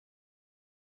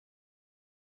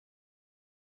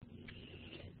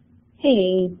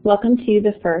Hey, welcome to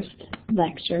the first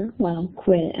lecture,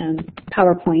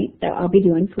 PowerPoint that I'll be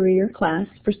doing for your class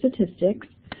for statistics.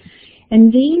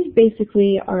 And these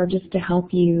basically are just to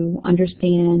help you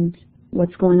understand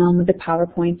what's going on with the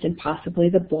PowerPoints and possibly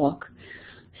the book.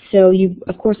 So you,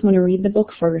 of course, want to read the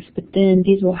book first, but then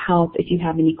these will help if you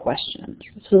have any questions.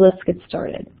 So let's get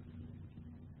started.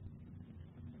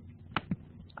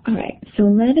 All right, so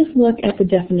let us look at the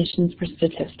definitions for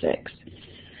statistics.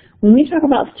 When we talk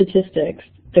about statistics,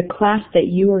 the class that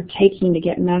you are taking to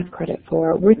get math credit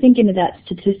for, we're thinking of that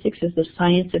statistics as the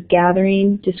science of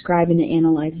gathering, describing, and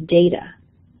analyzing data.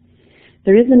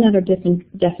 There is another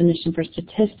definition for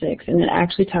statistics, and it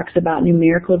actually talks about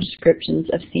numerical descriptions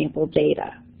of sample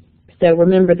data. So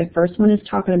remember, the first one is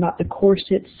talking about the course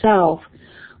itself,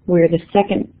 where the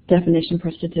second definition for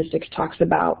statistics talks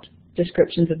about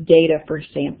descriptions of data for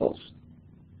samples.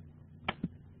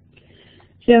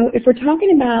 So if we're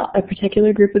talking about a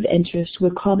particular group of interest, we'll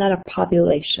call that a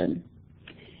population.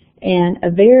 And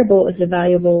a variable is a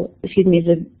value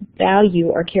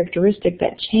or characteristic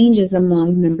that changes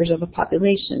among members of a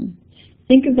population.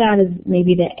 Think of that as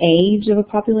maybe the age of a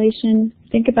population.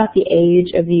 Think about the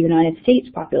age of the United States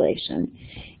population.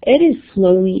 It is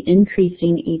slowly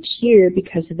increasing each year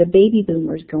because of the baby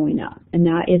boomers going up. And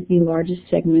that is the largest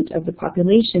segment of the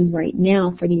population right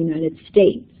now for the United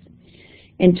States.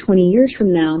 And 20 years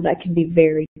from now, that can be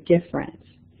very different.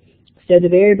 So the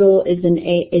variable is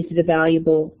the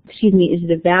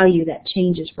value that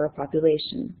changes for a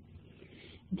population.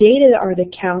 Data are the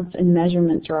counts and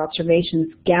measurements or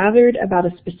observations gathered about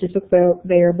a specific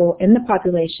variable in the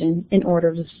population in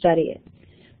order to study it.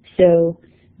 So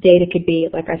data could be,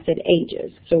 like I said,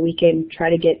 ages. So we can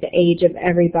try to get the age of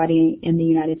everybody in the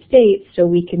United States so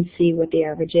we can see what the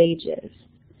average age is.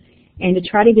 And to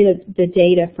try to get the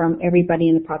data from everybody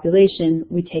in the population,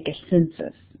 we take a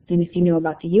census. And if you know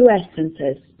about the U.S.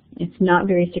 Census, it's not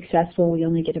very successful. We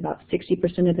only get about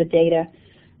 60% of the data,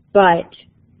 but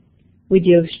we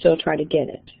do still try to get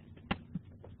it.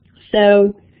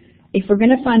 So if we're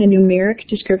going to find a numeric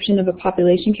description of a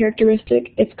population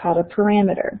characteristic, it's called a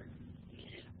parameter.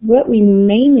 What we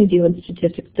mainly do in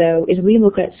statistics, though, is we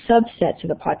look at subsets of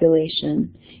the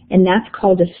population, and that's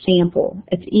called a sample.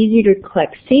 It's easier to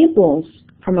collect samples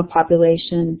from a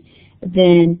population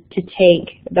than to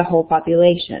take the whole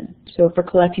population. So if we're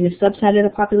collecting a subset of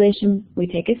the population, we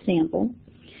take a sample.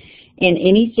 And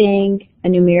anything, a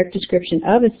numeric description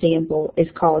of a sample,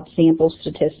 is called sample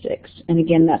statistics. And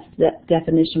again, that's the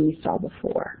definition we saw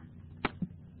before.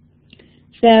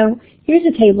 So here's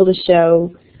a table to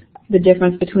show the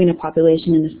difference between a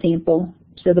population and a sample.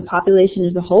 So the population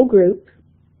is the whole group.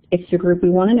 It's the group we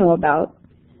want to know about.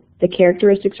 The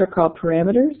characteristics are called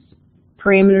parameters.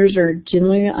 Parameters are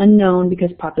generally unknown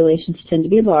because populations tend to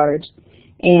be large,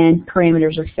 and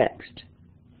parameters are fixed.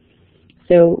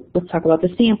 So let's talk about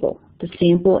the sample. The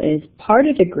sample is part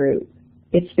of the group.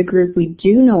 It's the group we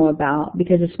do know about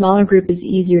because a smaller group is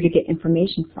easier to get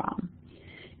information from.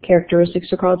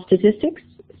 Characteristics are called statistics.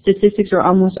 Statistics are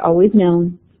almost always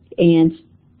known, and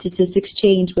statistics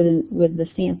change with the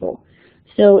sample.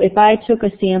 So if I took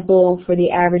a sample for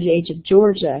the average age of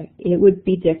Georgia, it would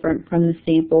be different from the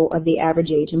sample of the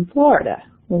average age in Florida.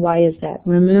 Well, why is that?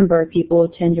 Remember, people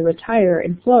tend to retire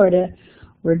in Florida,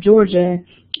 where Georgia,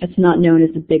 it's not known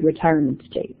as a big retirement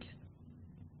state.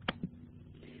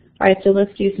 All right, so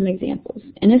let's do some examples.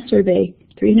 In a survey,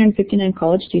 359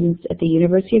 college students at the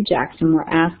University of Jackson were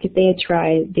asked if they had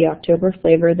tried the October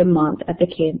flavor of the month at the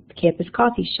campus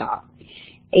coffee shop.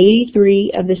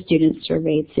 83 of the students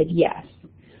surveyed said yes.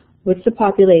 What's the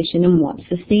population and what's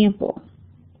the sample?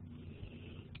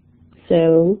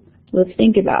 So let's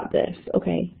think about this.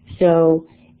 Okay, so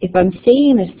if I'm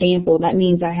saying a sample, that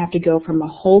means I have to go from a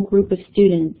whole group of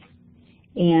students.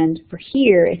 And for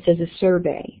here, it says a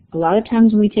survey. A lot of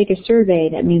times when we take a survey,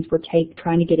 that means we're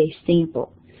trying to get a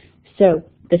sample. So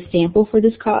the sample for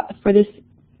this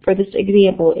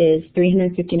example is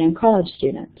 359 college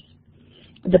students.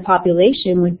 The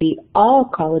population would be all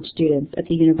college students at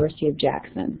the University of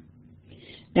Jackson.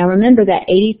 Now remember that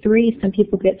 83, some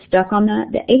people get stuck on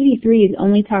that. The 83 is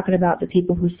only talking about the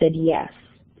people who said yes.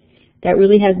 That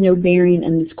really has no bearing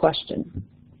in this question.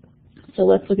 So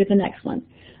let's look at the next one.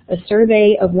 A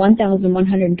survey of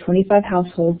 1,125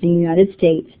 households in the United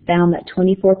States found that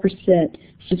 24%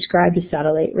 subscribe to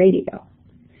satellite radio.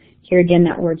 Here again,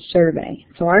 that word survey.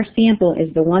 So our sample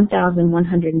is the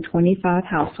 1,125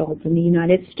 households in the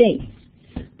United States.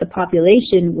 The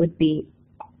population would be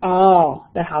all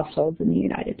the households in the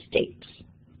United States.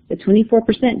 The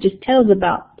 24% just tells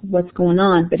about what's going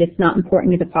on, but it's not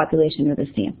important to the population or the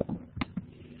sample.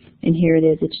 And here it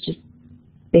is. It's just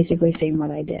basically saying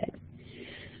what I did.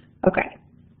 Okay,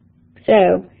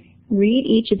 so read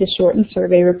each of the shortened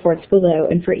survey reports below,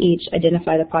 and for each,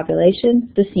 identify the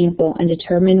population, the sample, and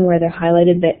determine whether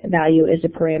highlighted value is a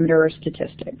parameter or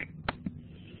statistic.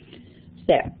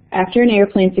 So, after an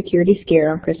airplane security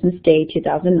scare on Christmas Day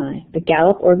 2009, the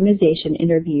Gallup organization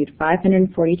interviewed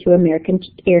 542 American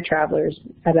air travelers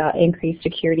about increased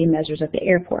security measures at the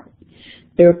airport.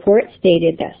 The report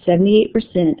stated that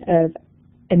 78% of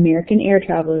American air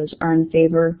travelers are in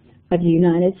favor of the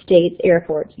United States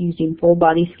airports using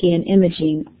full-body scan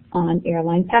imaging on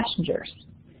airline passengers.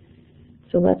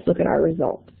 So let's look at our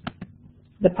results.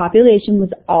 The population was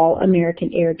all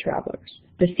American air travelers.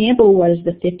 The sample was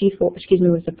the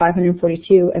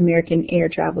 542 American air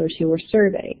travelers who were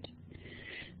surveyed.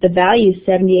 The value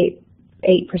 78%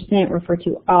 refer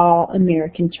to all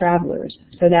American travelers.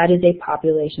 So that is a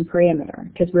population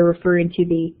parameter because we're referring to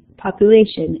the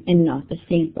population and not the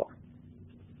sample.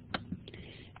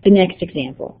 The next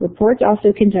example, reports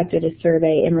also conducted a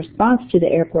survey in response to the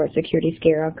airport security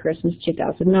scare on Christmas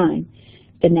 2009.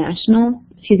 A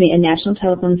national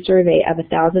telephone survey of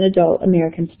 1,000 adult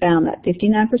Americans found that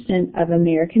 59% of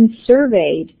Americans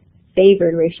surveyed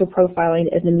favored racial profiling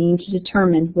as a means to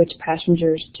determine which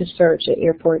passengers to search at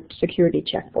airport security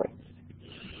checkpoints.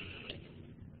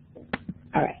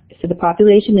 All right, so the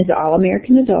population is all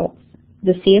American adults.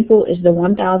 The sample is the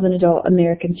 1,000 adult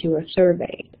Americans who were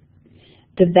surveyed.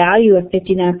 The value of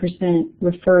 59%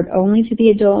 referred only to the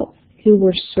adults who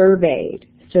were surveyed.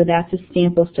 So that's a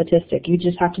sample statistic. You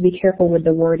just have to be careful with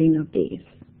the wording of these.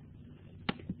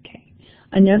 Okay.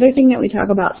 Another thing that we talk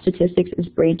about statistics is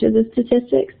branches of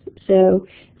statistics. So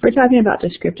if we're talking about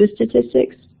descriptive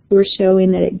statistics, we're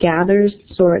showing that it gathers,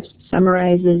 sorts,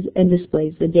 summarizes, and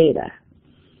displays the data.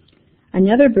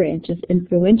 Another branch is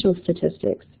influential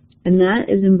statistics, and that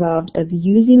is involved of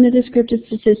using the descriptive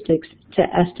statistics to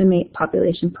estimate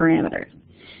population parameters.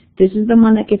 This is the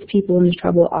one that gets people into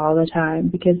trouble all the time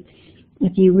because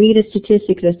if you read a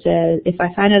statistic that says, if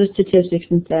I find out a statistic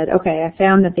and said, okay, I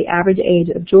found that the average age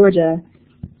of Georgia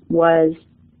was,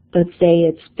 let's say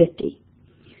it's 50.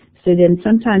 So then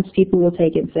sometimes people will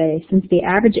take it and say, since the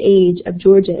average age of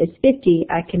Georgia is 50,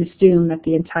 I can assume that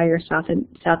the entire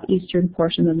southeastern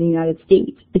portion of the United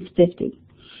States is 50.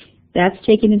 That's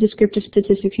taking a descriptive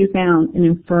statistic you found and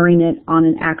inferring it on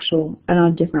on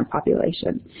a different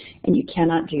population. And you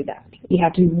cannot do that. You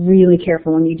have to be really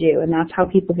careful when you do. And that's how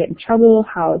people get in trouble,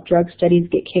 how drug studies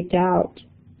get kicked out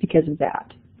because of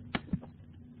that.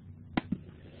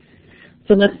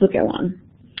 So let's look at one.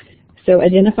 So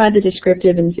identify the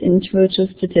descriptive and influential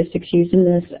statistics used in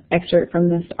this excerpt from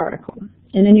this article.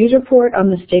 In a news report on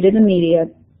the state of the media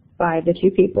by the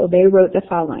two people, they wrote the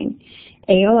following.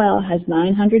 AOL has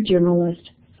 900 journalists,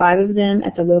 5 of them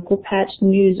at the local patch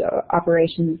news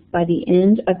operations. By the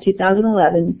end of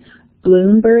 2011,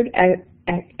 Bloomberg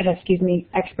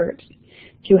experts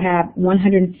to have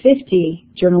 150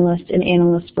 journalists and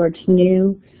analysts for its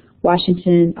new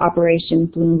Washington operation,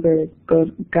 Bloomberg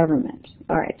government.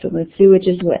 All right, so let's see which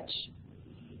is which.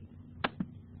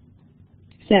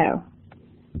 So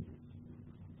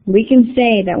we can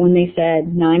say that when they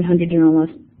said 900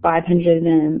 journalists, 500 of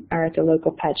them are at the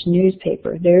local patch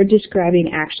newspaper. They're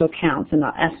describing actual counts and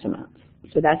not estimates.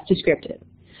 So that's descriptive.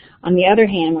 On the other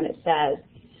hand, when it says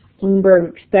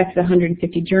Bloomberg expects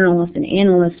 150 journalists and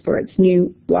analysts for its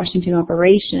new Washington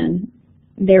operation,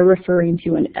 they're referring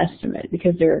to an estimate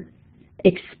because they're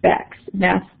expects.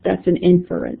 That's an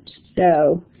inference.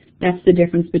 So that's the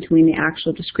difference between the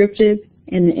actual descriptive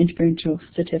and the inferential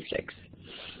statistics.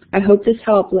 I hope this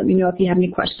helped. Let me know if you have any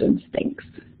questions. Thanks.